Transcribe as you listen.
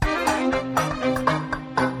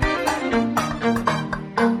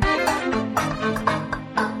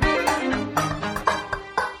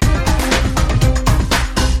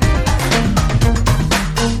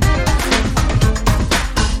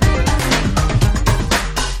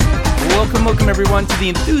Welcome everyone to The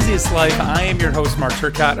Enthusiast Life. I am your host, Mark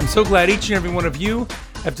Turcott. I'm so glad each and every one of you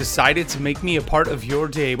have decided to make me a part of your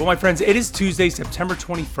day. Well, my friends, it is Tuesday, September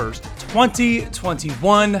 21st,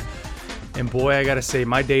 2021. And boy, I gotta say,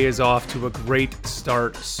 my day is off to a great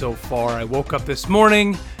start so far. I woke up this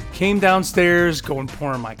morning, came downstairs, going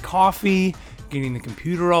pouring my coffee, getting the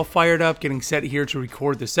computer all fired up, getting set here to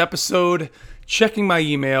record this episode, checking my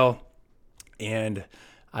email, and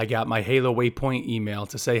I got my Halo Waypoint email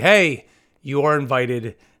to say, hey, you are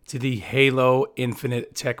invited to the Halo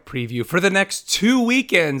Infinite Tech Preview for the next 2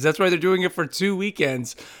 weekends. That's why they're doing it for 2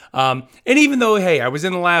 weekends. And even though, hey, I was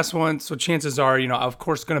in the last one, so chances are, of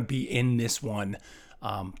course, going to be in this one.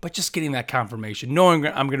 But just getting that confirmation, knowing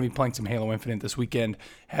I'm going to be playing some Halo Infinite this weekend,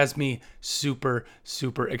 has me super,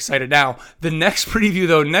 super excited. Now, the next preview,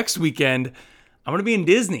 though, next weekend, I'm going to be in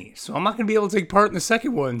Disney, so I'm not going to be able to take part in the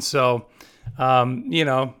second one. So,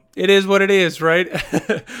 it is what it is, right?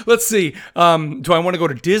 Let's see. Do I want to go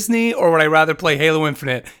to Disney or would I rather play Halo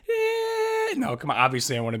Infinite? No, come on.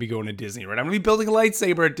 Obviously, I want to be going to Disney, right? I'm going to be building a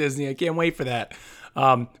lightsaber at Disney. I can't wait for that.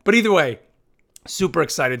 But either way, super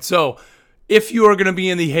excited. So if you are going to be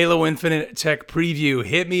in the Halo Infinite Tech Preview,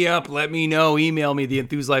 hit me up. Let me know. Email me,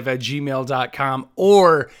 theenthusiastlife@gmail.com,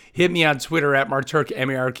 or hit me on Twitter at MarkTurk,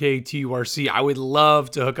 MarkTurc. I would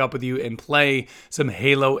love to hook up with you and play some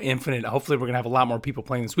Halo Infinite. Hopefully, we're going to have a lot more people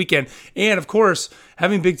playing this weekend. And, of course,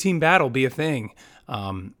 having Big Team Battle be a thing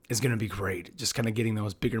is going to be great. Just kind of getting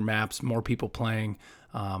those bigger maps, more people playing.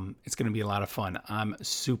 It's going to be a lot of fun. I'm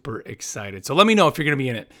super excited. So let me know if you're going to be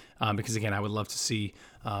in it, because, again, I would love to see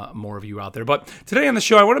more of you out there. But today on the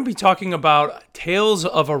show, I want to be talking about Tales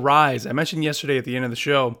of Arise. I mentioned yesterday at the end of the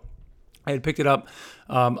show, I had picked it up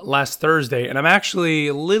last Thursday, and I'm actually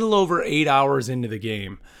a little over 8 hours into the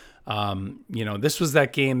game. This was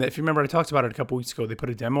that game that, if you remember, I talked about it a couple weeks ago. They put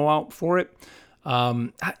a demo out for it.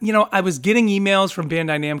 I was getting emails from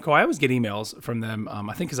Bandai Namco. I always get emails from them,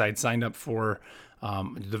 I think because I had signed up for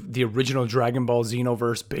the original Dragon Ball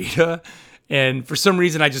Xenoverse beta. And for some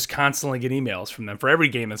reason, I just constantly get emails from them for every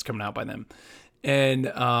game that's coming out by them. And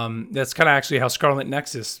that's kind of actually how Scarlet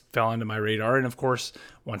Nexus fell onto my radar. And of course,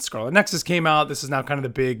 once Scarlet Nexus came out, this is now kind of the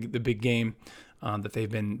big game that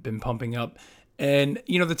they've been pumping up. And,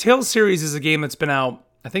 the Tales series is a game that's been out.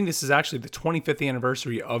 I think this is actually the 25th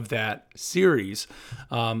anniversary of that series.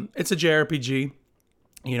 It's a JRPG.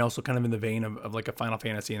 So kind of in the vein of like a Final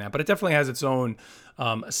Fantasy and that. But it definitely has its own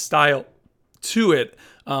style to it.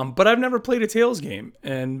 But I've never played a Tales game.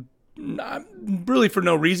 And not really for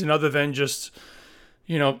no reason other than just,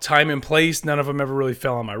 time and place. None of them ever really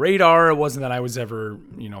fell on my radar. It wasn't that I was ever,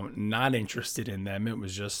 not interested in them. It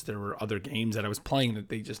was just there were other games that I was playing that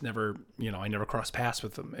they just never, I never crossed paths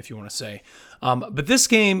with them, if you want to say. But this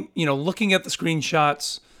game, looking at the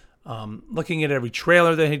screenshots, looking at every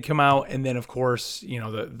trailer that had come out, and then of course,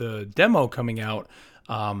 the demo coming out,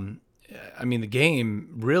 the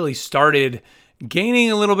game really started gaining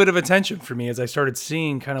a little bit of attention for me as I started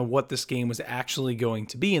seeing kind of what this game was actually going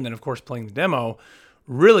to be. And then of course, playing the demo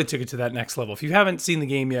really took it to that next level. If you haven't seen the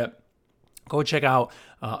game yet, go check out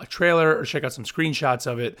a trailer or check out some screenshots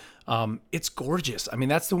of it. It's gorgeous.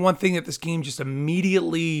 That's the one thing that this game just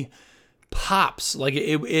immediately pops. Like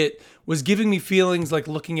it was giving me feelings like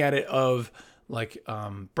looking at it of like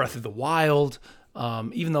Breath of the Wild.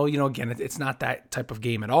 Even though, again, it's not that type of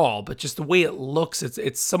game at all, but just the way it looks,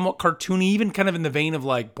 it's somewhat cartoony, even kind of in the vein of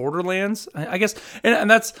like Borderlands, I guess.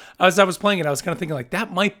 And that's, as I was playing it, I was kind of thinking like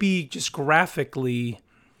that might be just graphically,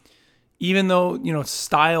 even though,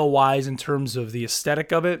 style wise in terms of the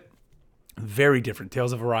aesthetic of it, very different.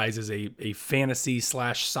 Tales of Arise is a fantasy /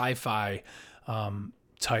 sci-fi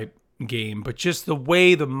type game, but just the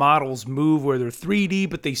way the models move, where they're 3D,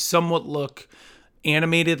 but they somewhat look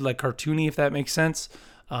animated, like cartoony, if that makes sense.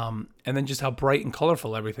 And then just how bright and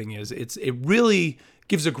colorful everything is. It really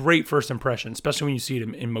gives a great first impression, especially when you see it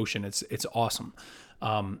in motion. It's awesome.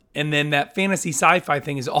 And then that fantasy sci-fi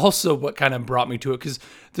thing is also what kind of brought me to it, because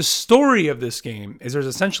the story of this game is there's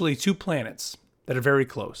essentially two planets that are very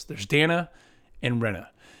close. There's Dana and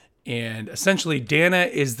Rena. And essentially Dana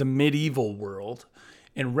is the medieval world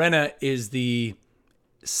and Rena is the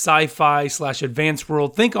sci-fi / advanced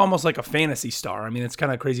world. Think almost like a Phantasy Star. It's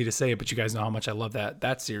kind of crazy to say it, but you guys know how much I love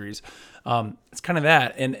that series. It's kind of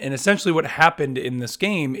that. And essentially what happened in this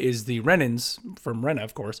game is the Renans, from Rena,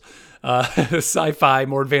 of course, sci-fi,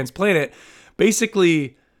 more advanced planet,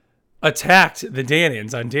 basically attacked the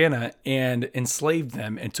Danans on Dana and enslaved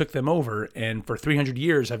them and took them over. And for 300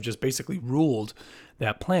 years have just basically ruled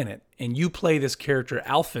that planet. And you play this character,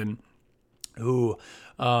 Alphen, who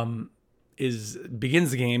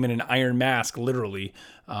begins the game in an iron mask, literally,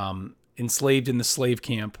 enslaved in the slave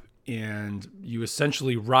camp and you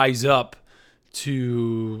essentially rise up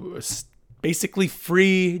to basically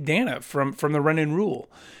free Dana from the Renin rule.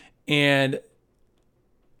 And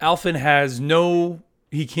Alphen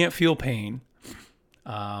he can't feel pain.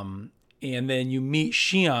 And then you meet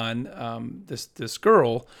Xian, this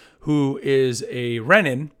girl who is a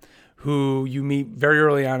Renin, who you meet very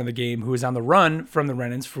early on in the game, who is on the run from the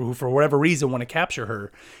Renins, who for whatever reason want to capture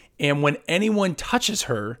her. And when anyone touches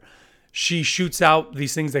her, she shoots out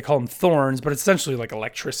these things, they call them thorns, but it's essentially like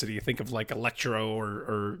electricity. Think of like Electro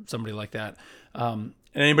or somebody like that. And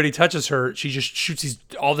anybody touches her, she just shoots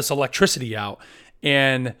all this electricity out.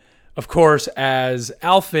 And of course, as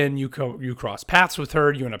Alphen, you cross paths with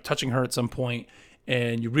her, you end up touching her at some point,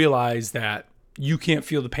 and you realize that you can't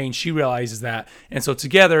feel the pain. She realizes that. And so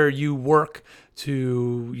together you work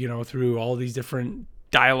to, through all these different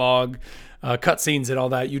dialogue, cutscenes and all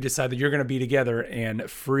that, you decide that you're going to be together and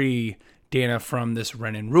free Dana from this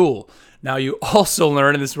Renin rule. Now you also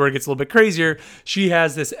learn, and this is where it gets a little bit crazier, she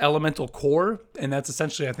has this elemental core, and that's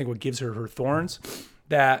essentially, I think, what gives her thorns,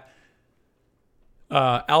 that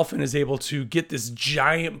Alphen is able to get this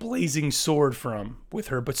giant blazing sword with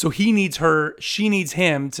her. But so he needs her, she needs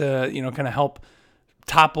him to, kind of help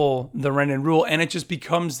topple the Renin rule. And it just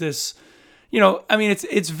becomes this,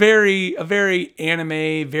 it's a very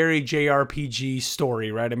anime, very JRPG story,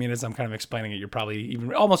 right? I mean, as I'm kind of explaining it, you're probably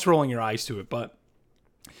even almost rolling your eyes to it, but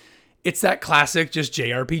it's that classic just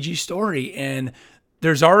JRPG story. And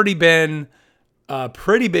there's already been a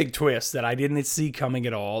pretty big twist that I didn't see coming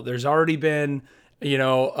at all. There's already been,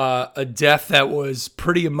 a death that was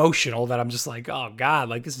pretty emotional that I'm just like, oh God,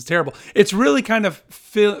 like this is terrible. It's really kind of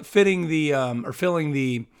filling the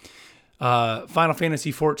Final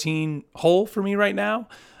Fantasy 14 hole for me right now.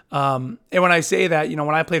 And when I say that,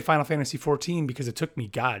 when I played Final Fantasy 14, because it took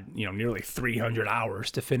me, nearly 300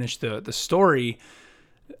 hours to finish the story,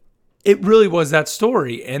 it really was that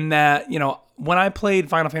story. And that, when I played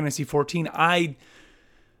Final Fantasy 14, I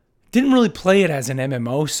didn't really play it as an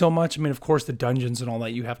MMO so much. I mean, of course, the dungeons and all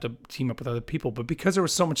that, you have to team up with other people. But because there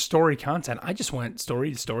was so much story content, I just went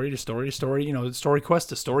story to story to story to story, story quest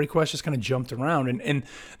to story quest, just kind of jumped around. And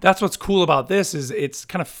that's what's cool about this is it's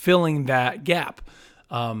kind of filling that gap.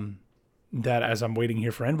 That as I'm waiting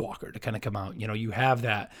here for Endwalker to kind of come out, you have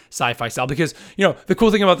that sci-fi style because, the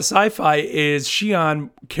cool thing about the sci-fi is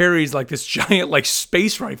Xian carries like this giant like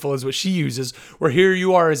space rifle is what she uses, where here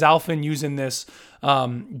you are as Alphen using this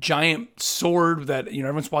giant sword that,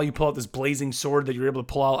 every once in a while you pull out this blazing sword that you're able to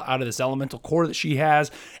pull out of this elemental core that she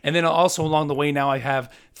has. And then also along the way now I have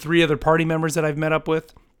 3 other party members that I've met up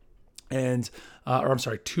with and,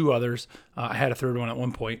 2 others. I had a 3rd one at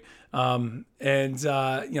one point.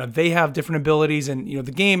 They have different abilities and, the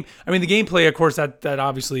gameplay, of course, that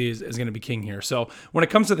obviously is going to be king here. So when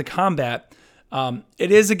it comes to the combat,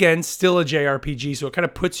 it is, again, still a JRPG. So it kind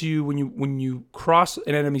of puts you, when you cross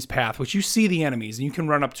an enemy's path, which you see the enemies and you can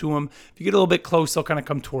run up to them. If you get a little bit close, they'll kind of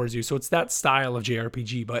come towards you. So it's that style of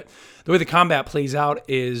JRPG. But the way the combat plays out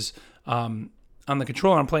is, on the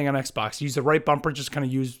controller, I'm playing on Xbox. You use the right bumper, just kind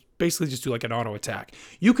of basically just do like an auto attack.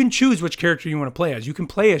 You can choose which character you want to play as. You can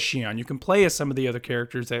play as Xian. You can play as some of the other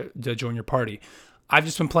characters that join your party. I've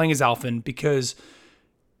just been playing as Alphen because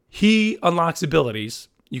he unlocks abilities.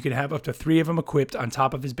 You can have up to 3 of them equipped on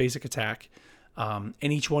top of his basic attack. And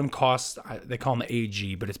each one costs, they call them the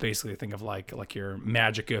AG, but it's basically, think of like your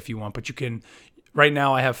Magicka if you want. But you can, right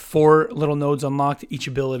now I have 4 little nodes unlocked. Each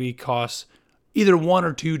ability costs either 1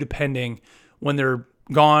 or 2 depending. When they're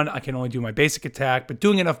gone, I can only do my basic attack, but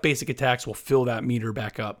doing enough basic attacks will fill that meter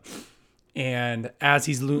back up. And as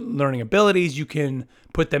he's learning abilities, you can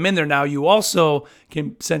put them in there. Now, you also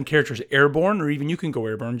can send characters airborne, or even you can go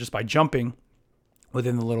airborne just by jumping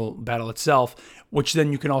within the little battle itself, which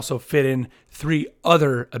then you can also fit in 3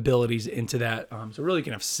 other abilities into that. So really you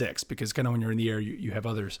can have 6 because kind of when you're in the air, you have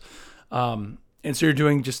others. And so you're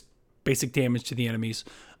doing just basic damage to the enemies.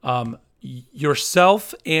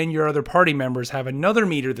 Yourself and your other party members have another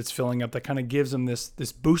meter that's filling up that kind of gives them this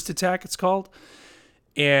boost attack, it's called.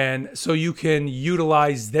 And so you can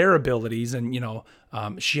utilize their abilities. And,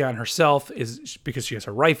 Xian herself is, because she has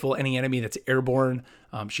her rifle, any enemy that's airborne,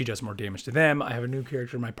 she does more damage to them. I have a new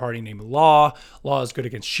character in my party named Law. Law is good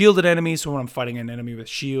against shielded enemies. So when I'm fighting an enemy with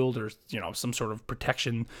shield or, some sort of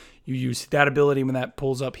protection, you use that ability. When that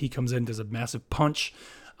pulls up, he comes in, does a massive punch.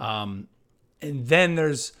 And then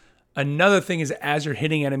there's another thing is as you're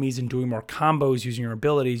hitting enemies and doing more combos using your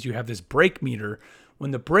abilities, you have this break meter.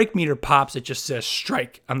 When the break meter pops, it just says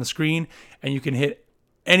strike on the screen, and you can hit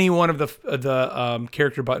any one of the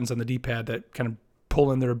character buttons on the D-pad that kind of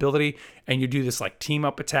pull in their ability, and you do this like team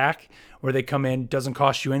up attack where they come in, doesn't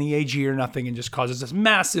cost you any AG or nothing, and just causes this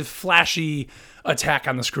massive flashy attack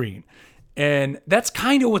on the screen. And that's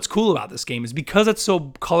kind of what's cool about this game, is because it's so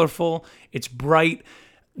colorful, it's bright,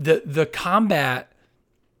 the combat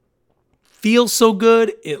feels so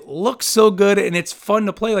good, it looks so good, and it's fun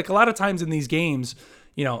to play. Like a lot of times in these games,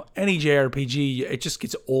 any JRPG, it just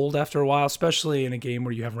gets old after a while, especially in a game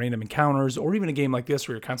where you have random encounters, or even a game like this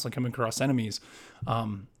where you're constantly coming across enemies.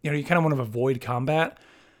 You kind of want to avoid combat.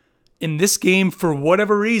 In this game, for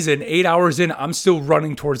whatever reason, 8 hours in, I'm still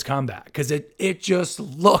running towards combat because it just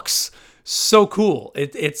looks so cool.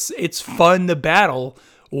 It's fun to battle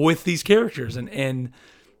with these characters, and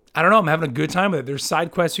I don't know, I'm having a good time with it. There's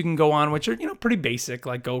side quests you can go on, which are pretty basic,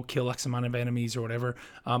 like go kill X amount of enemies or whatever.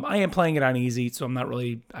 I am playing it on easy, so I'm not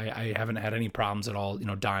really. I haven't had any problems at all,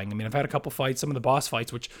 dying. I mean, I've had a couple fights, some of the boss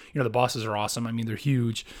fights, which the bosses are awesome. I mean, they're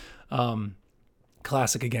huge.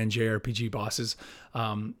 Classic again, JRPG bosses.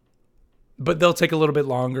 But they'll take a little bit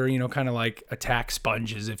longer, kind of like attack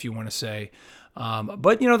sponges, if you want to say.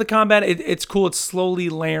 But the combat, it's cool. It's slowly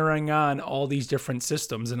layering on all these different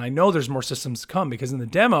systems. And I know there's more systems to come, because in the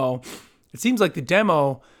demo, it seems like the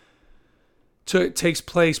demo takes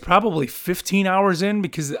place probably 15 hours in,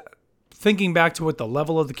 because thinking back to what the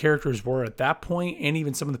level of the characters were at that point, and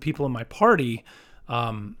even some of the people in my party,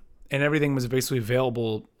 and everything was basically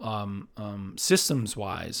available systems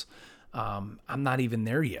wise. I'm not even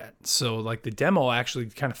there yet. So like the demo actually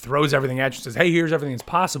kind of throws everything at you and says, hey, here's everything that's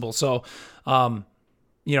possible. So,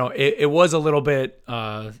 it was a little bit,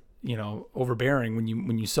 overbearing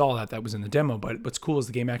when you saw that was in the demo, but what's cool is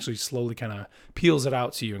the game actually slowly kind of peels it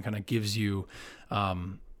out to you and kind of gives you,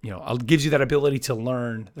 gives you that ability to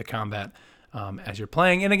learn the combat, as you're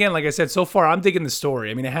playing. And again, like I said, so far I'm digging the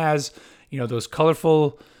story. I mean, it has, those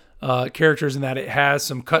colorful, characters, in that it has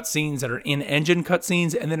some cutscenes that are in-engine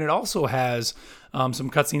cutscenes, and then it also has some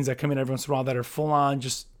cutscenes that come in every once in a while that are full-on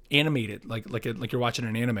just animated, like you're watching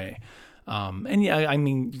an anime. And yeah, I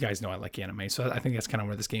mean, you guys know I like anime, so I think that's kind of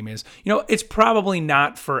where this game is. It's probably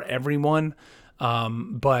not for everyone,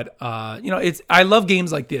 but I love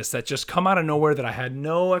games like this that just come out of nowhere that I had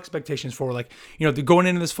no expectations for. Like, going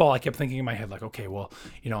into this fall, I kept thinking in my head, like, okay, well,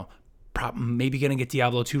 maybe going to get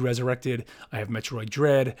Diablo 2 Resurrected. I have Metroid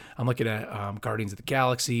Dread. I'm looking at Guardians of the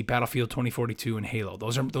Galaxy, Battlefield 2042, and Halo.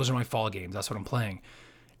 Those are my fall games. That's what I'm playing.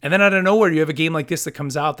 And then out of nowhere, you have a game like this that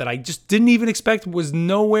comes out that I just didn't even expect, was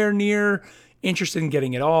nowhere near interested in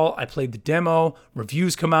getting at all. I played the demo.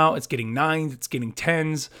 Reviews come out. It's getting 9s. It's getting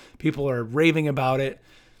 10s. People are raving about it.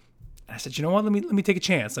 And I said, you know what? Let me take a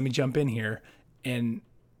chance. Let me jump in here. And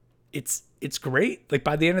it's great. Like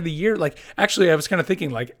by the end of the year, like actually I was kind of thinking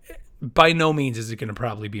like, by no means is it going to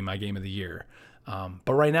probably be my game of the year.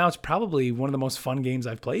 But right now it's probably one of the most fun games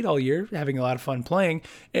I've played all year, having a lot of fun playing.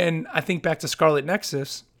 And I think back to Scarlet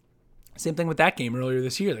Nexus, same thing with that game earlier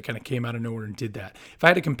this year that kind of came out of nowhere and did that. If I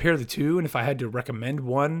had to compare the two, and if I had to recommend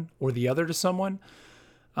one or the other to someone,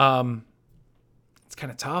 it's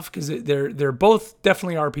kind of tough because they're both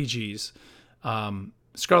definitely RPGs.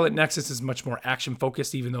 Scarlet Nexus is much more action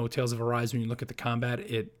focused, even though Tales of Arise, when you look at the combat,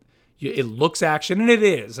 it looks action, and it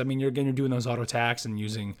is. I mean, you're doing those auto attacks and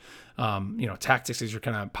using, tactics as you're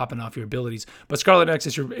kind of popping off your abilities. But Scarlet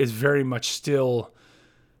Nexus is very much still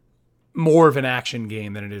more of an action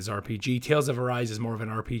game than it is RPG. Tales of Arise is more of an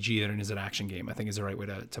RPG than it is an action game, I think is the right way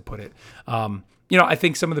to put it. I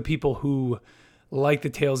think some of the people who like the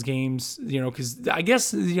Tales games, because I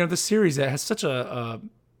guess, the series that has such a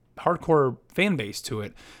hardcore fan base to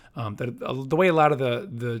it, that the way a lot of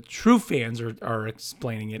the true fans are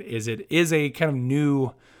explaining it is a kind of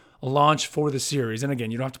new launch for the series. And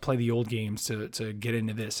again, you don't have to play the old games to get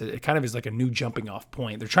into this. It kind of is like a new jumping off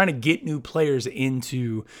point. They're trying to get new players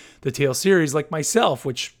into the Tales series like myself,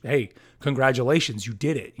 which, hey, congratulations, you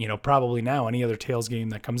did it. Probably now any other Tales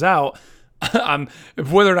game that comes out,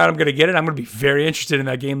 whether or not I'm going to get it, I'm going to be very interested in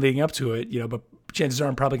that game leading up to it, but chances are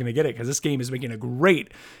I'm probably going to get it because this game is making a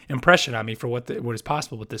great impression on me for what is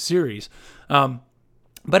possible with this series.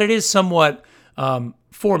 But it is somewhat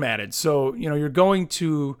formatted. So, you're going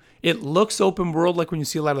to, it looks open world like when you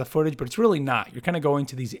see a lot of the footage, but it's really not. You're kind of going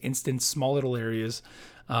to these instant, small little areas.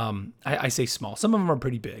 I say small. Some of them are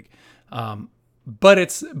pretty big.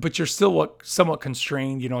 But you're still somewhat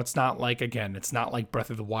constrained. It's not like Breath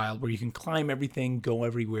of the Wild where you can climb everything, go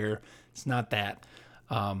everywhere. It's not that.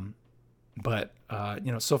 But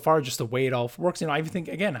so far, just the way it all works. I even think,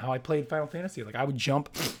 again, how I played Final Fantasy. Like, I would jump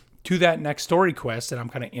to that next story quest, and I'm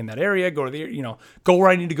kind of in that area, go to the, go where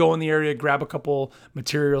I need to go in the area, grab a couple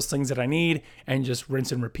materials, things that I need, and just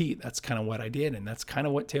rinse and repeat. That's kind of what I did, and that's kind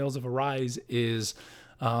of what Tales of Arise is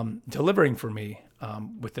delivering for me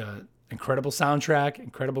with an incredible soundtrack,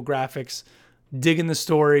 incredible graphics, digging the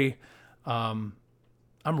story. I'm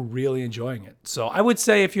really enjoying it. So I would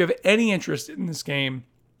say if you have any interest in this game,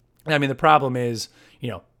 I mean, the problem is,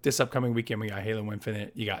 this upcoming weekend we got Halo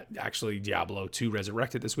Infinite. You got actually Diablo 2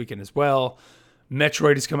 Resurrected this weekend as well.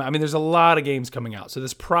 Metroid is coming out. I mean, there's a lot of games coming out. So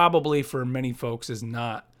this probably for many folks is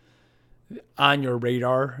not on your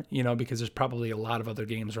radar, because there's probably a lot of other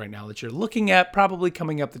games right now that you're looking at, probably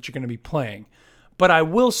coming up that you're going to be playing. But I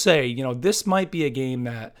will say, this might be a game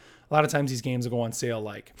that a lot of times these games will go on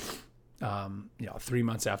sale 3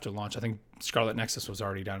 months after launch. I think Scarlet Nexus was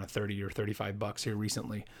already down to $30 or $35 here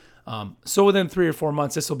recently. So within 3 or 4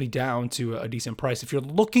 months, this will be down to a decent price. If you're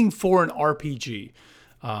looking for an RPG,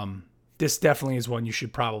 this definitely is one you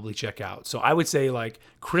should probably check out. So I would say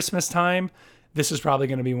Christmas time, this is probably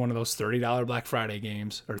going to be one of those $30 Black Friday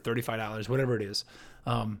games or $35, whatever it is.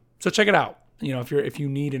 So check it out. If you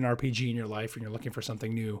need an RPG in your life and you're looking for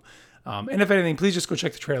something new. And if anything, please just go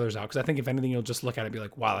check the trailers out. Because I think if anything, you'll just look at it and be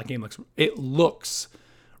like, wow, that game looks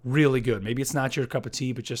really good. Maybe it's not your cup of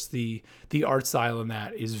tea, but just the art style in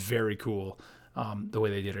that is very cool. The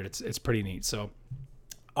way they did it, it's pretty neat. So,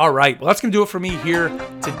 all right. Well, that's going to do it for me here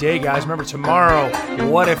today, guys. Remember, tomorrow,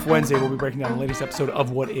 What If Wednesday, we'll be breaking down the latest episode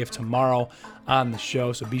of What If tomorrow on the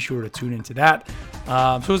show. So be sure to tune into that.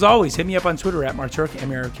 So as always, hit me up on Twitter at Marturk,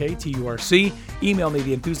 MARKTURC. Email me,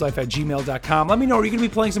 theenthuselife@gmail.com. Let me know, are you going to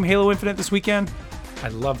be playing some Halo Infinite this weekend?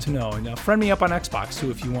 I'd love to know. And friend me up on Xbox,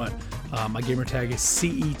 too, if you want. My gamer tag is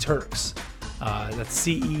CETurks. That's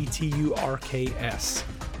CETURKS.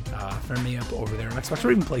 Friend me up over there on Xbox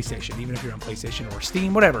or even PlayStation, even if you're on PlayStation or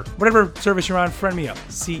Steam, whatever service you're on, friend me up.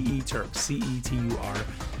 CETurks,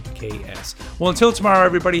 CETURKS. Well, until tomorrow,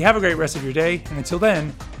 everybody, have a great rest of your day. And until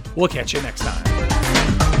then, we'll catch you next time.